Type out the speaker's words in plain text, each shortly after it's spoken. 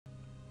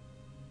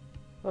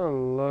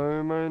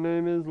Hello, my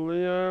name is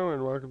Leo,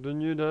 and welcome to a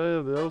new day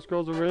of the Elder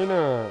Scrolls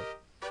Arena.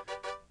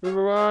 We've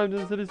arrived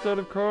in the city-state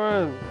of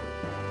Corinth,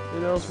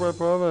 in Elsewhere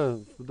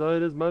Province. The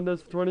date is Monday,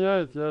 the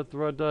 28th. Yeah, it's the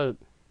right date.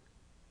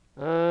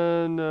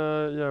 And,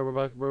 yeah,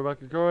 we're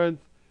back in Corinth.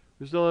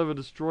 We still have a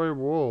destroy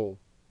wall.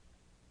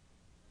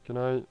 Can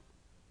I...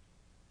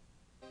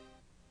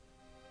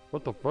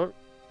 What the fuck?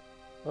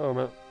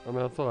 Oh, I'm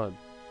outside.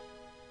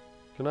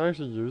 Can I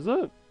actually use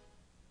it?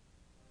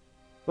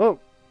 Oh!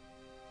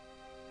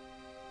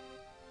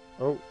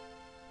 Oh.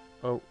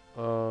 Oh,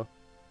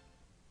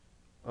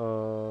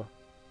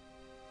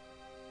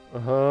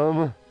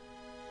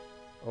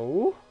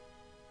 oh?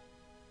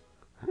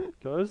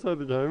 Can I save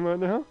the game right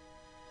now?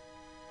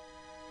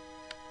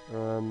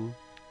 I'll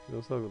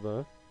save it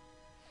there.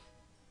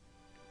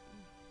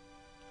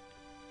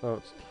 Oh,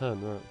 it's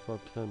 10, right,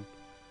 5:10.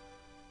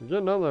 We're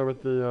getting up there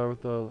with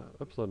the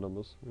episode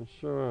numbers. We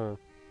sure are.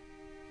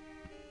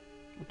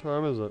 What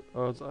time is it?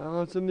 Oh,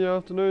 it's in the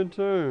afternoon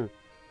too.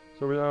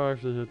 So we are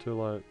actually here too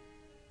late.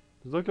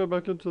 Does that go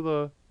back into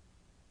the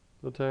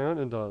town?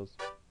 It does.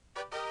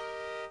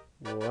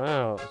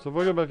 Wow. So if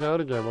I go back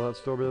out again, will that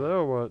still be there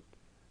or what?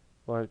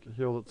 Like,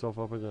 heal itself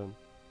up again?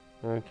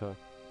 Okay.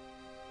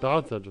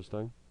 That's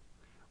interesting.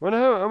 I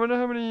wonder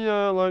how many,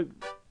 like...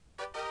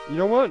 You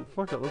know what?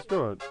 Fuck it, let's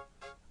do it.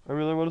 I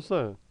really want to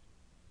see.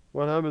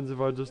 What happens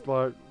if I just,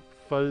 like,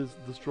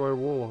 destroy a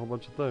wall, a whole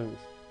bunch of things?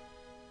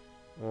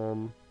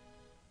 Oh!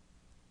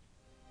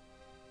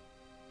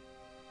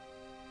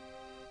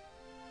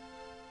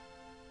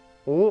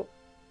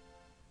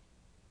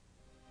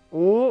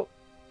 Oh!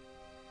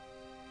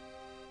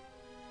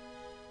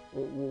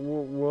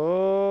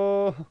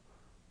 Whoa!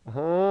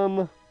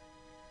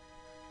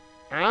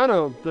 I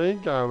don't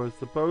think I was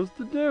supposed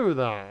to do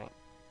that.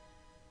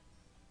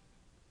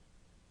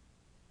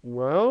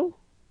 Well?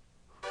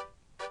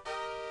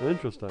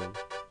 Interesting.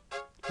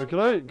 But can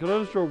I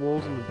destroy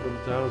walls in the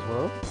town as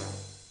well?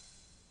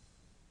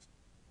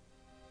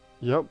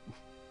 Yep.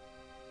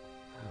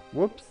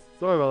 Whoops.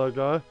 Sorry about that,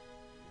 guy.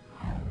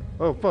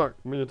 Oh, fuck.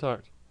 I'm being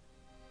attacked.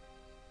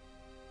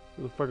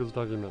 Who the fuck is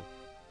attacking me?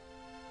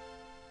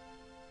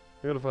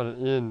 I gotta find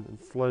an inn and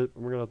sleep,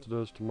 and we're gonna have to do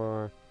this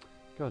tomorrow.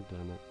 God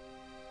damn it.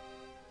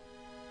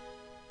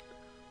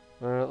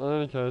 Alright, in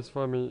any case,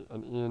 find me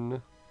an inn.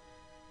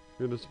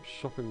 We're gonna do some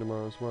shopping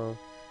tomorrow as well.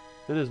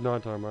 It is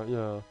nighttime, right?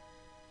 Yeah.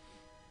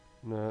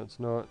 No, it's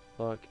not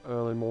like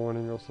early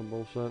morning or some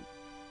bullshit.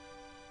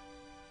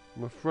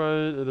 I'm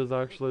afraid it is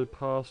actually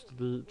past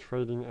the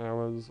trading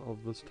hours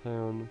of this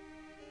town.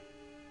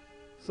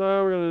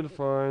 So we're gonna need to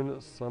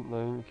find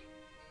something.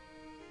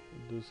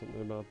 Do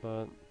something about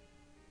that.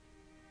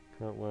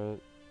 Can't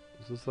wait.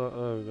 Is this there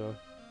we go.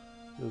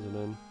 There's an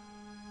inn.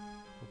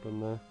 Up in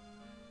there.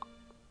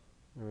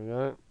 There we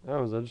go. That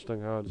was interesting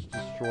how I just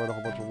destroyed a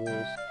whole bunch of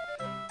walls.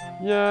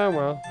 Yeah,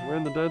 well, we're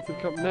in the Dancing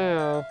Cup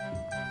now.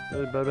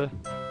 Hey, baby.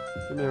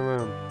 Give me a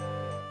room.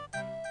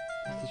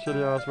 Just a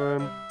shitty ass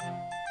room.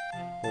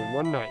 For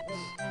one night.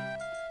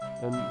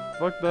 And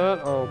fuck that,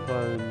 I'll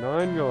pay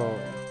 9 gold.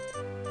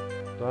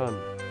 Done.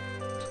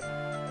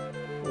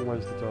 What a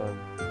waste of time.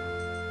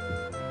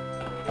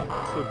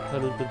 So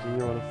penny pinching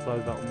you want to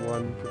save that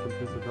one freaking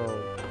piece of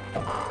gold.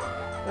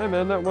 Hey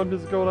man, that one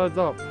piece of gold adds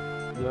up.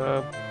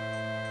 Yeah.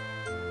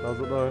 Does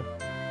it though?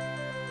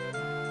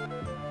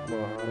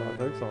 Well, I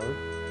think so.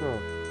 Sure.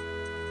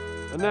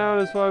 And now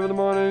it is 5 in the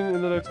morning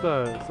in the next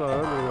day. So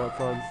I'm gonna go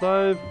outside and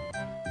save.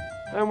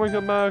 And when we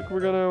come back, we're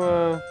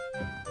gonna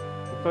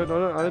in fact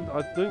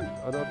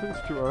I don't think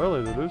it's too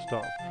early to do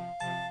stuff.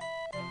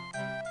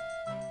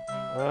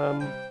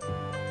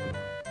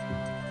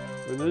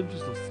 In the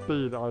interest of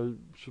speed, I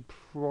should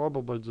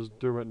probably just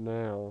do it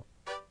now.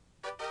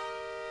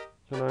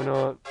 Can I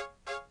not?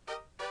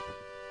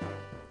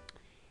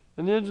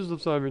 In the interest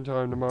of saving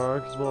time tomorrow,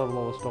 because we'll have a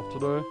lot of stuff to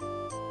do,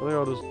 I think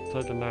I'll just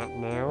take a nap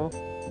now.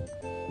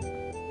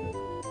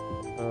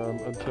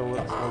 Until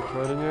it's like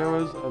trading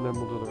hours, and then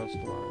we'll do the rest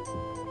tomorrow.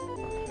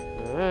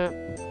 Yeah.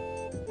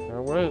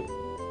 Can't wait.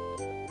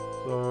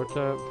 So,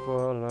 camp for,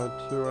 I don't know,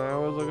 2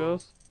 hours, I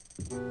guess.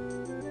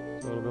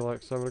 So it'll be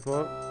like 7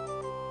 o'clock.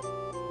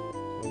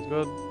 Sounds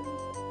good.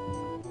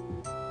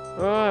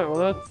 Alright, well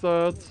that's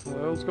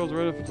Elder Scrolls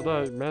Arena for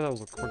today. Man, that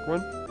was a quick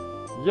one.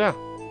 Yeah!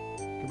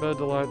 Compared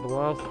to like the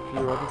last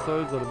few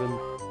episodes that have been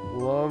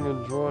long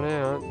and drawn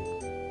out.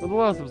 But the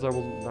last episode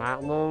wasn't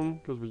that long,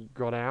 because we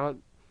got out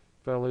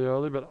fairly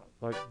early, but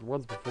like the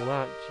ones before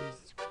that,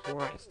 Jesus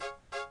Christ.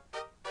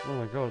 Oh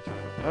my god, it took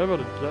forever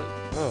to get...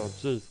 Oh,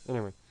 jeez.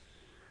 Anyway.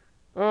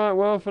 Alright,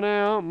 well for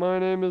now, my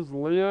name is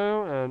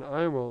Leo, and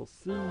I will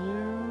see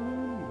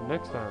you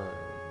next time.